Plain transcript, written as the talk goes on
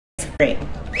Great.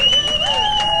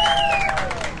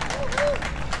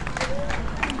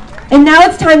 And now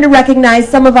it's time to recognize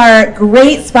some of our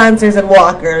great sponsors and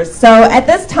walkers. So at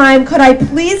this time, could I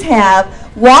please have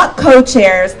walk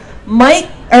co-chairs Matt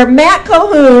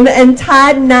Cahoon and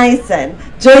Todd Nyson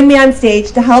join me on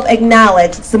stage to help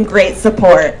acknowledge some great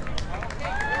support.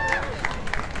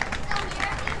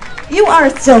 You are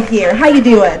still here. How you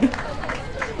doing?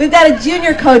 We've got a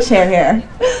junior co-chair here.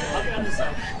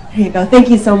 Here you go. Thank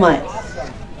you so much.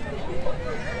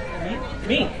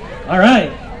 Me. All right.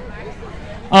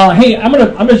 Hey, I'm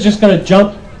gonna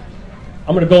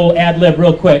go ad lib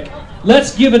real quick.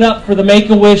 Let's give it up for the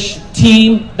Make-A-Wish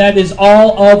team. That is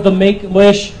all of the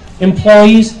Make-A-Wish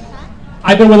employees.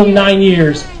 I've been with them 9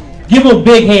 years. Give them a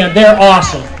big hand. They're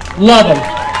awesome. Love them.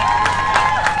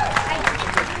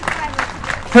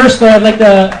 First, though, I'd like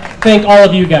to thank all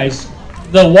of you guys,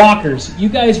 the walkers. You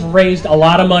guys raised a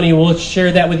lot of money. We'll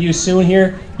share that with you soon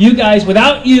here. You guys,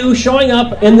 without you showing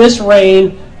up in this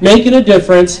rain, making a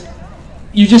difference,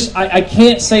 I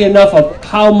can't say enough of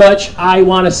how much I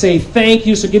want to say thank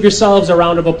you, so give yourselves a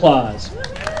round of applause.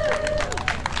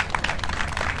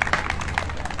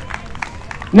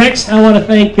 Next, I want to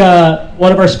thank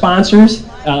one of our sponsors.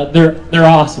 They're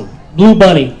awesome. Blue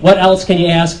Bunny. What else can you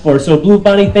ask for? So Blue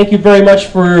Bunny, thank you very much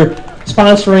for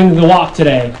sponsoring the walk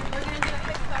today.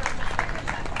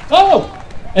 Oh,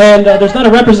 and there's not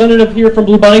a representative here from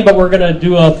Blue Bunny, but we're going to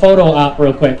do a photo op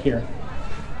real quick here.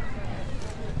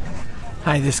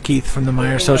 Hi, this is Keith from the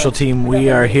Meyer Social Team. We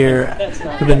are here.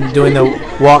 We've been doing the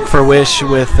Walk for Wish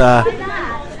with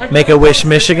Make-A-Wish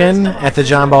Michigan at the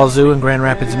John Ball Zoo in Grand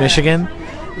Rapids, Michigan.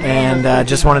 And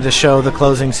just wanted to show the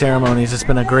closing ceremonies. It's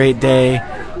been a great day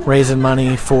raising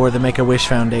money for the Make-A-Wish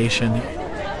Foundation.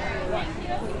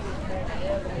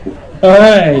 All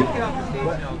right.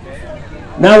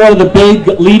 Now one of the big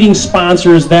leading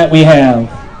sponsors that we have.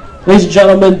 Ladies and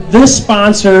gentlemen, this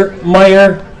sponsor,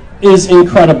 Meyer, is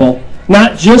incredible.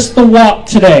 Not just the walk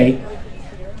today.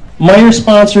 Meyer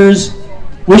sponsors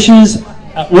Wish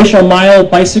a Mile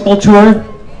bicycle tour.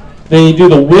 They do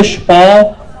the Wish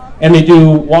Ball, and they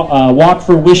do Walk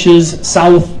for Wishes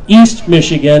Southeast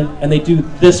Michigan, and they do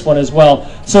this one as well.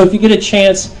 So if you get a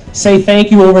chance, say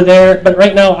thank you over there. But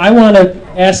right now, I want to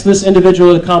ask this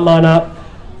individual to come on up.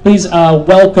 Please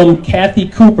welcome Kathy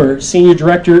Cooper, Senior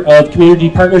Director of Community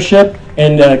Partnership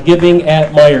and Giving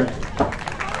at Meyer.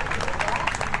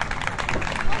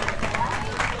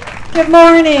 Good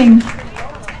morning.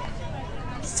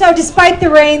 So despite the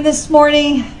rain this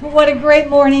morning, what a great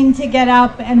morning to get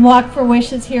up and walk for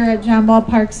wishes here at John Ball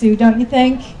Park Zoo, don't you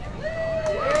think?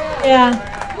 Yeah.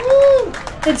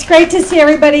 It's great to see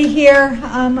everybody here.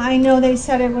 I know they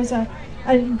said it was a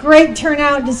great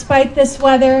turnout despite this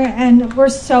weather, and we're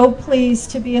so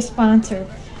pleased to be a sponsor.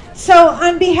 So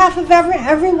on behalf of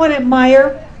everyone at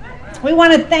Meyer, we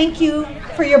want to thank you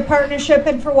for your partnership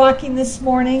and for walking this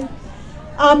morning.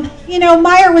 You know,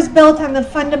 Meyer was built on the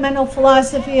fundamental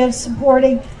philosophy of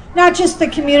supporting not just the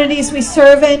communities we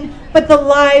serve in, but the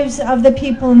lives of the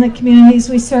people in the communities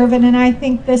we serve in, and I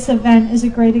think this event is a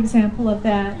great example of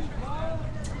that.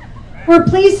 We're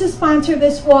pleased to sponsor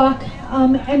this walk,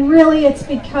 and really it's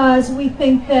because we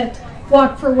think that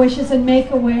Walk for Wishes and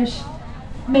Make-A-Wish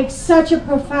makes such a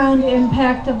profound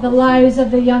impact of the lives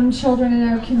of the young children in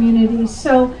our communities.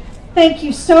 So thank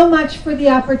you so much for the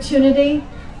opportunity.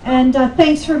 And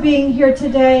thanks for being here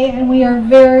today, and we are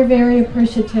very, very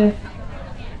appreciative.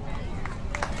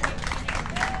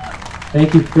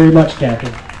 Thank you very much,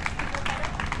 Kathy.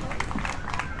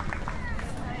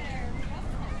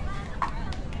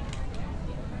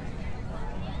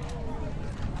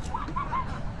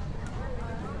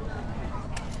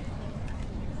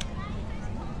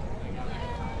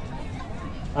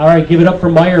 All right, give it up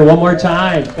for Meyer one more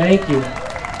time. Thank you.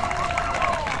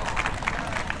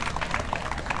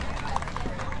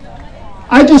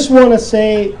 I just want to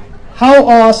say how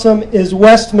awesome is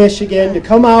West Michigan to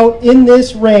come out in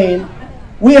this rain.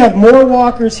 We have more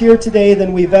walkers here today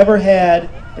than we've ever had,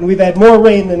 and we've had more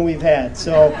rain than we've had.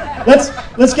 So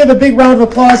let's give a big round of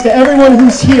applause to everyone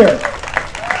who's here.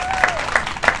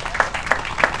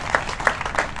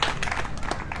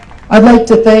 I'd like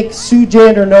to thank Sue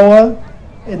Jander-Noah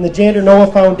and the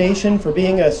Jander-Noah Foundation for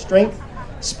being a strength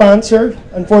sponsor.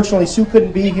 Unfortunately, Sue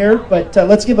couldn't be here, but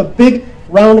let's give a big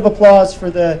round of applause for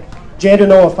the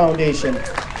Jander-Noah Foundation.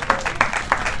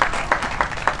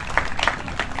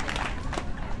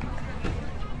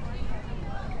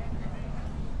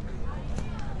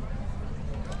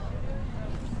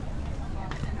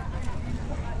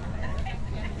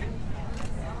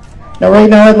 Now, right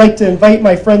now, I'd like to invite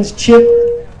my friends Chip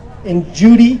and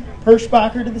Judy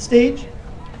Perschbacher to the stage.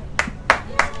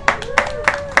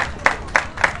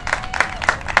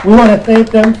 We want to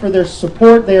thank them for their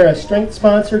support. They are a strength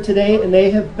sponsor today, and they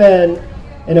have been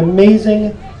an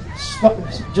amazing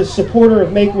just supporter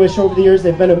of Make-A-Wish over the years.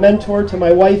 They've been a mentor to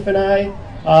my wife and I.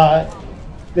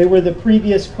 They were the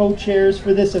previous co-chairs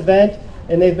for this event,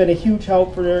 and they've been a huge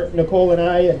help for Nicole and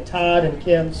I and Todd and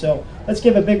Kim. So let's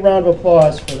give a big round of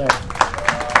applause for them.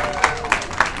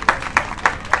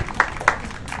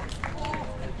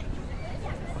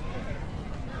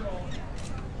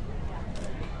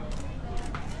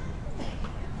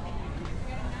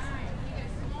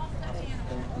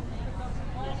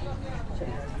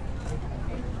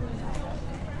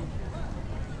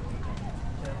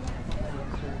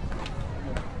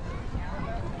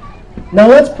 Now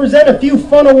let's present a few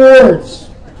fun awards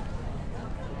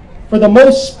for the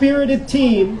most spirited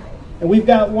team, and we've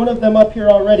got one of them up here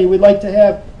already. We'd like to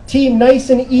have Team Nice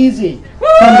and Easy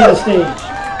come to the stage.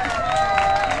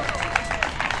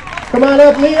 Come on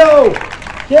up, Leo.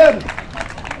 Kim.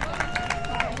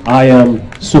 I am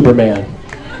Superman.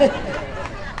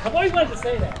 I've always wanted to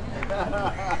say that.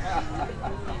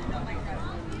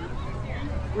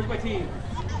 Where's my team?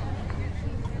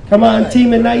 Come on,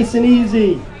 Team of Nice and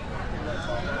Easy.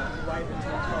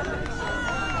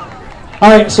 All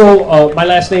right, so my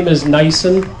last name is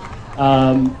Nyson.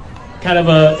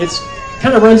 It's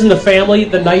kind of runs in the family,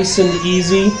 the nice and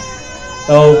easy.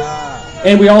 So,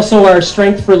 and we also, our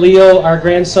strength for Leo, our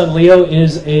grandson Leo,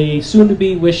 is a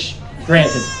soon-to-be wish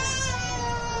granted.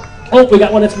 Oh, we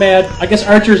got one that's mad. I guess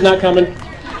Archer's not coming.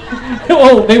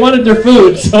 Oh, they wanted their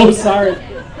food, so sorry.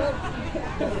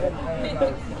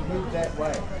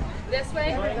 This way?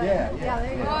 Yeah.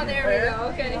 There you go. Oh, there we go.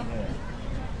 Okay.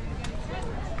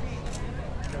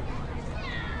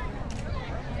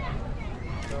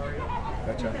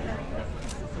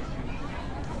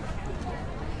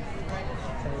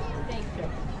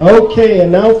 Okay,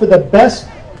 and now for the best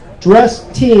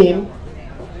dressed team,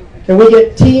 can we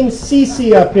get Team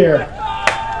CC up here?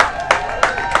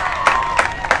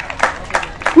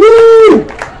 Woo!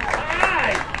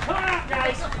 Alright, come on up,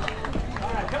 guys.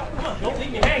 Alright, come on. Don't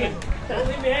leave me hanging. Don't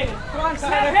leave me hanging. Come on,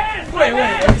 slap hands. Wait,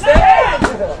 slap hands.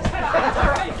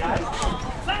 Alright, guys.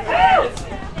 Slap hands.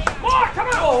 More, come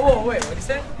on. Whoa, wait, what you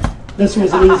say? This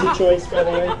was an easy choice, by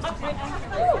the way.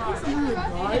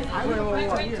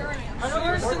 I know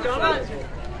you're still done. Good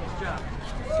job.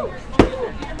 Get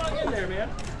your mug in there, man.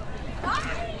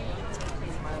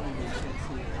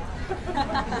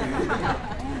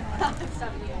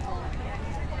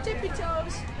 Tippy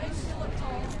toes. Makes you look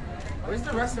tall. Where's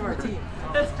the rest of our team?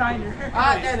 That's kinder.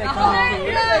 Ah, there they come.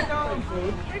 Here they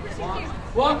go.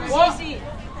 Walk, walk.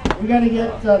 We got to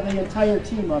get the entire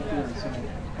team up here. So.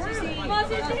 There's a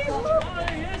lot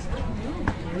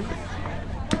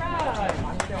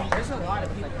of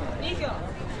people. Nico.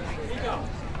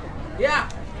 Yeah.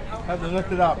 Have to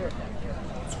lift it up.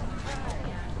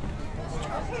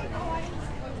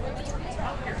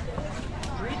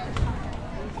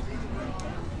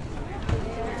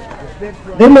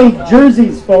 They make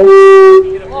jerseys, folks.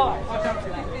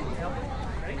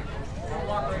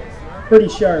 Pretty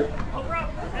sharp.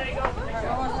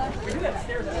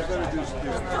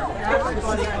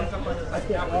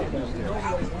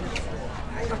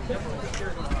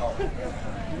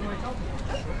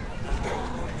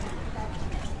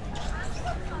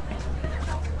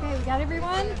 Okay, we got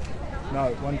everyone? No,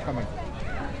 one coming.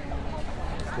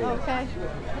 Okay.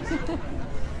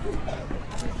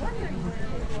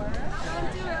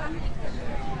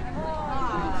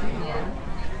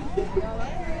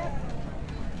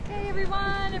 Okay,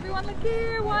 everyone look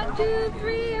here. 1, 2,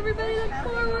 3. Everybody look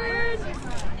forward.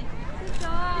 Good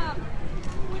job.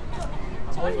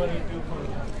 Timer,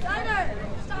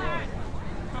 start.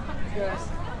 Yes.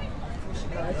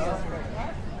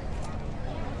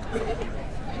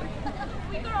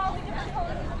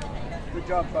 Good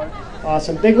job, folks.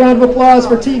 Awesome. Big round of applause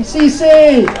for Team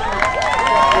CC.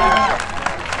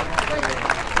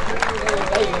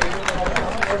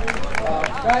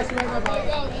 Guys, come on, go.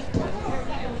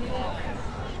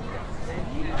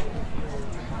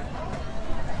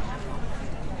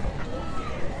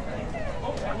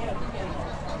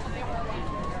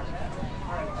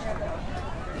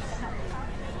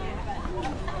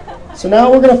 So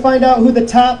now we're going to find out who the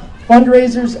top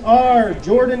fundraisers are.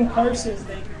 Jordan Carson.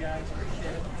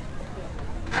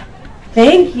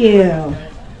 Thank you.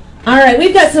 All right,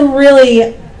 we've got some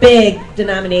really big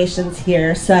denominations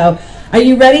here. So are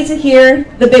you ready to hear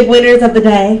the big winners of the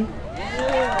day?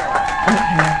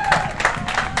 Okay.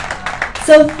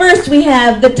 So first we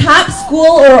have the top school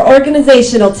or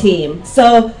organizational team.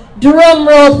 So drum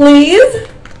roll, please.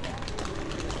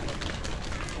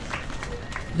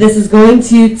 This is going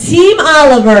to Team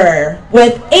Oliver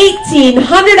with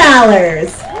 $1,800.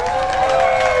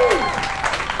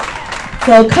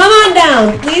 So come on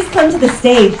down. Please come to the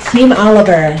stage, Team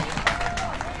Oliver.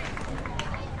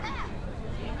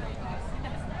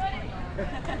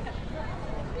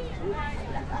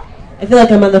 I feel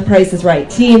like I'm on The Price is Right.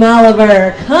 Team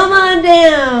Oliver, come on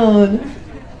down.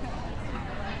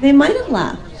 They might have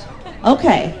left.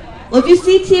 Okay. Well, if you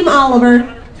see Team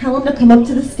Oliver, tell them to come up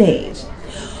to the stage.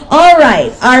 All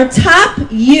right, our top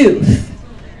youth,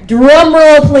 drum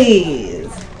roll please,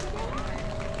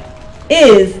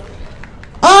 is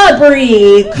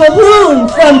Aubrey Cahoon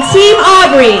from Team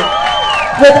Aubrey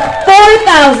with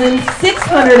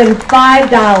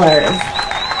 $4,605.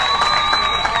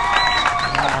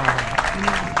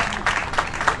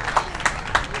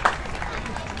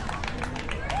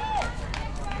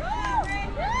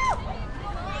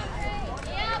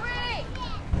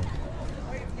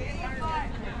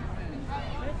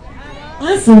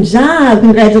 Awesome job.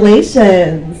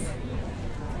 Congratulations.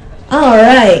 All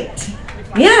right.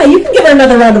 Yeah, you can give her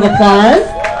another round of applause.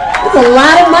 That's a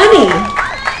lot of money.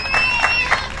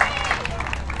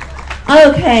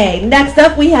 Okay, next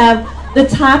up we have the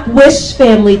Top Wish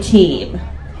family team.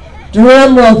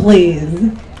 Drum roll,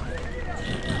 please.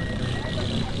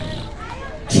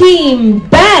 Team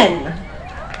Ben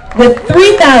with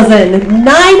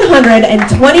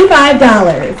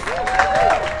 $3,925.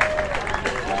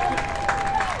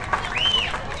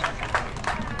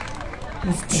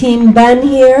 Is Team Ben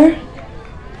here?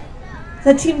 Is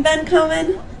that Team Ben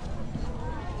coming?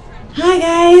 Hi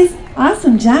guys,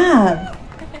 awesome job.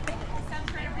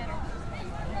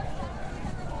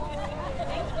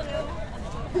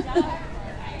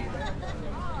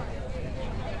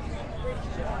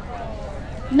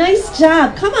 Nice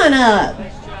job, come on up.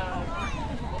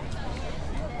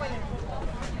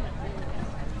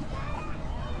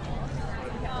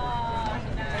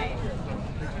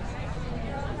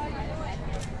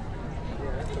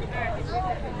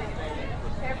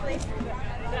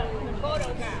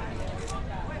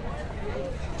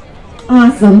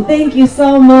 Awesome, thank you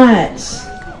so much.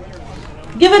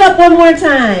 Give it up one more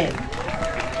time.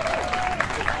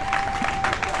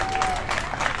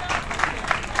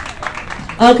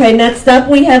 Okay, next up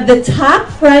we have the Top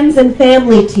Friends and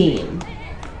Family team.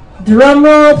 Drum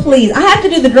roll, please. I have to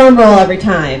do the drum roll every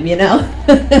time, you know.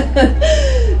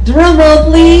 Drum roll,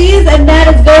 please, and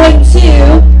that is going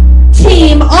to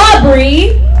Team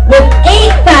Aubrey with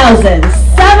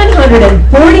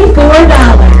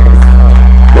 $8,744.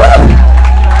 Woo!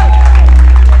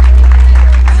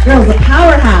 This girl's a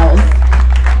powerhouse.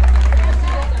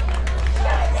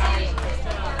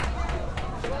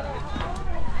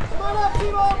 Come on up,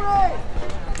 Team Aubrey!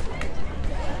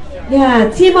 Yeah,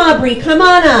 Team Aubrey, come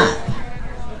on up.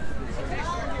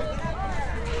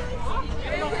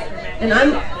 And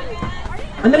I'm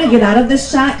going to get out of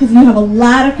this shot because you have a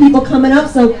lot of people coming up,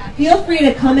 so feel free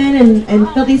to come in and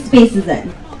fill these spaces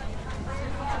in.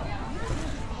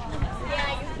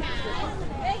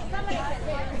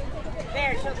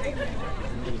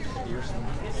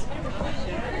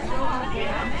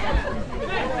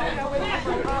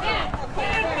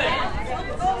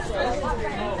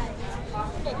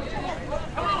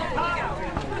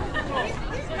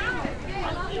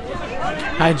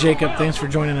 Hi, Jacob. Thanks for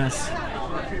joining us.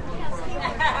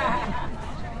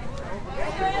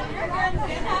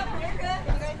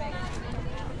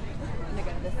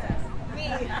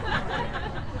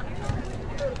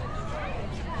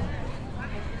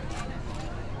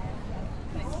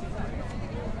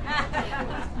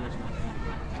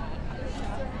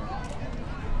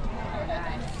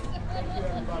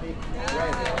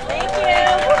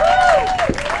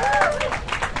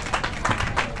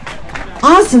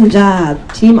 Awesome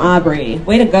job, Team Aubrey.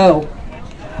 Way to go.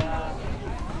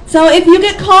 So if you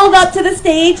get called up to the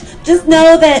stage, just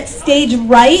know that stage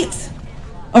right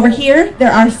over here,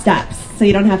 there are steps, so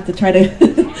you don't have to try to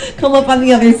come up on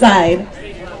the other side.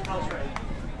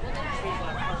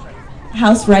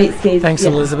 House right, stage. Thanks,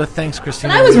 yeah. Elizabeth. Thanks,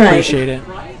 Christina. I was We right. Appreciate it.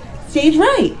 Stage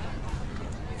right.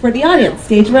 For the audience,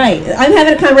 stage right. I'm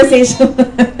having a conversation.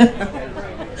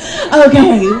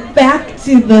 Okay, back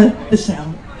to the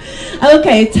show.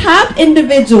 Okay, top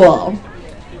individual.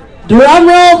 Drum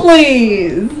roll,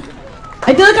 please.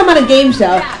 I feel like I'm on a game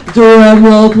show. Drum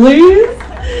roll, please.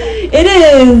 It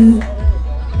is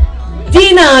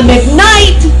Dina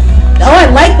McKnight. Oh, I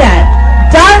like that.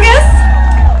 Dargis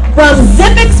from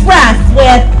Zip Express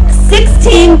with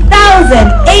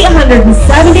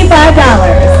 $16,875.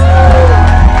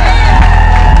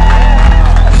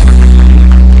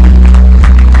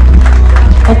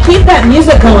 Well, keep that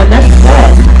music going. That's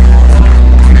good.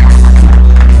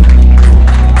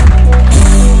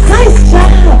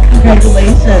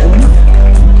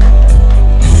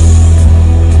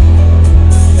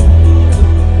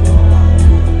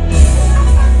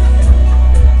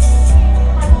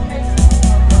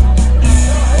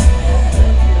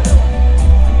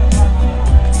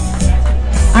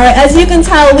 All right, as you can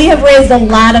tell, we have raised a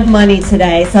lot of money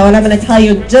today. So, and I'm going to tell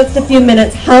you in just a few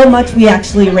minutes how much we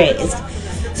actually raised.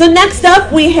 So next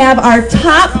up, we have our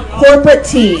top corporate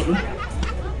team.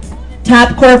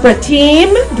 Top corporate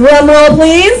team, drum roll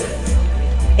please,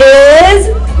 is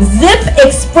Zip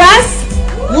Express.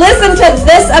 Listen to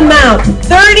this amount,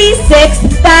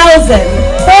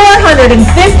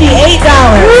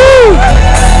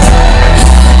 $36,458.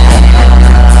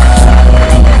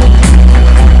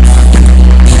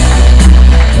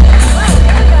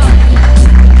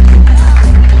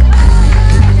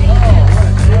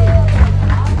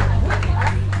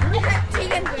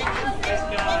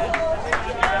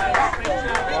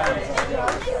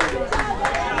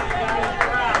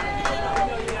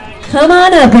 Come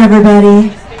on up,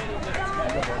 everybody.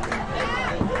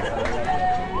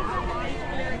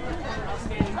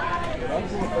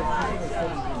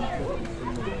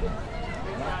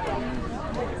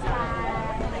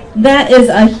 That is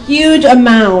a huge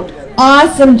amount.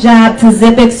 Awesome job to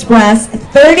Zip Express.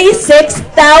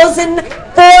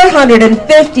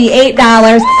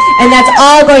 $36,458, and that's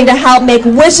all going to help make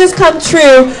wishes come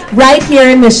true right here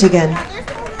in Michigan.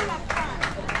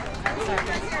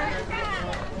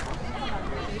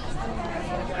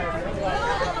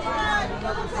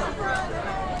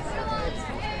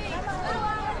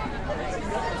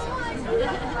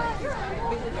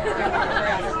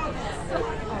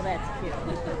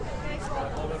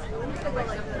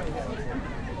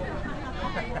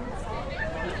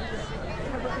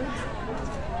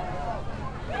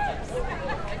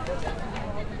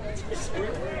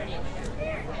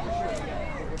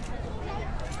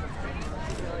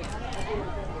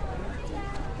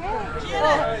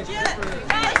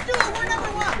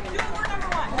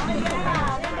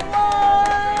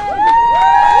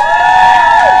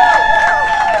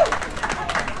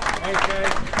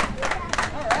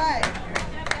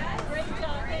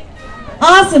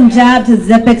 Awesome job to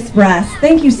Zip Express.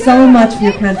 Thank you so much for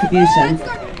your contributions.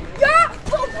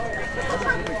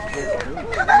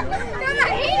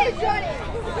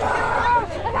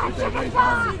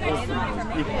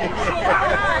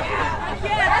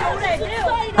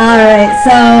 Alright,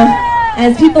 so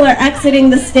as people are exiting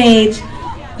the stage,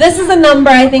 this is a number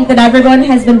I think that everyone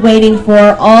has been waiting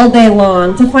for all day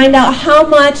long, to find out how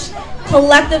much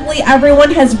collectively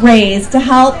everyone has raised to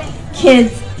help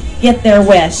kids get their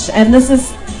wish. And this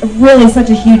is really such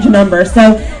a huge number.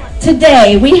 So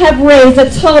today we have raised a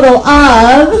total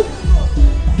of,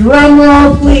 drum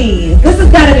roll please, this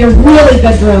has got to be a really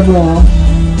good drum roll.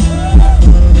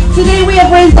 Today we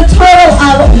have raised a total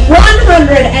of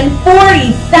 $140,000.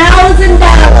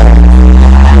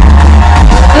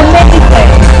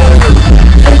 Amazing.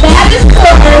 And that is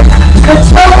for the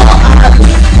total of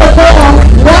the goal,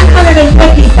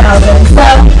 $150,000. So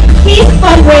keep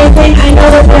fundraising. I know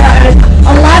that there is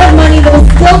a lot of money that is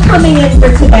still coming in for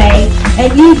today,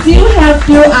 and you do have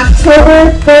through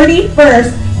October 31st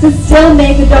to still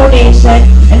make a donation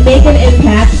and make an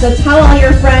impact. So tell all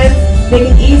your friends. They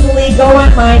can easily go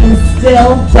online and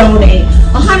still donate.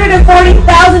 $140,000.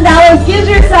 Give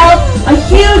yourself a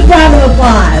huge round of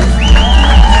applause.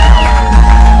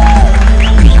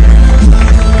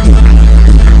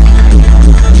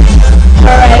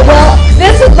 All right, well,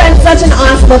 this has been such an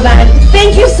awesome event.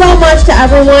 Thank you so much to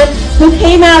everyone who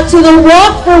came out to the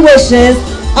Walk for Wishes.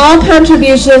 All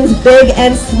contributions, big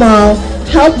and small,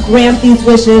 help grant these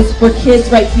wishes for kids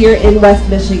right here in West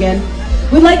Michigan.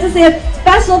 We'd like to say a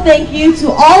special thank you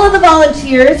to all of the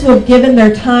volunteers who have given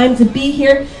their time to be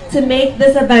here to make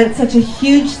this event such a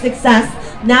huge success,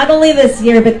 not only this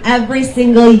year, but every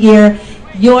single year.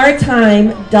 Your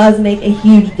time does make a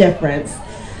huge difference.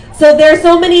 So there are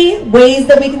so many ways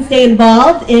that we can stay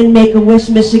involved in Make-A-Wish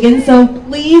Michigan, so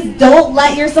please don't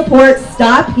let your support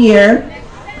stop here.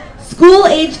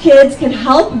 School-age kids can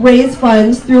help raise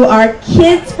funds through our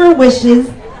Kids for Wishes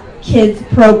Kids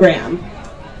program.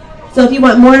 So if you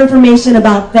want more information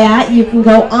about that, you can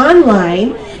go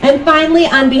online. And finally,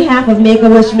 on behalf of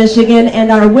Make-A-Wish Michigan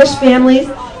and our Wish families,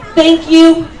 thank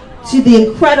you to the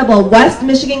incredible West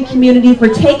Michigan community for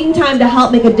taking time to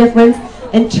help make a difference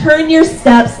and turn your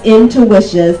steps into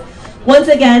wishes. Once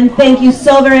again, thank you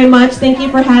so very much. Thank you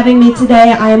for having me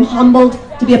today. I am humbled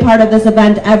to be a part of this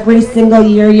event every single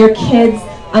year. Your kids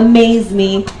amaze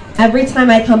me every time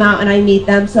I come out and I meet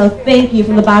them. So thank you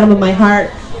from the bottom of my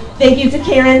heart. Thank you to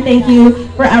Karen. Thank you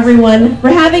for everyone for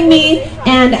having me.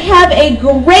 And have a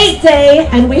great day.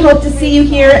 And we hope to see you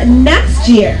here next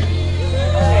year.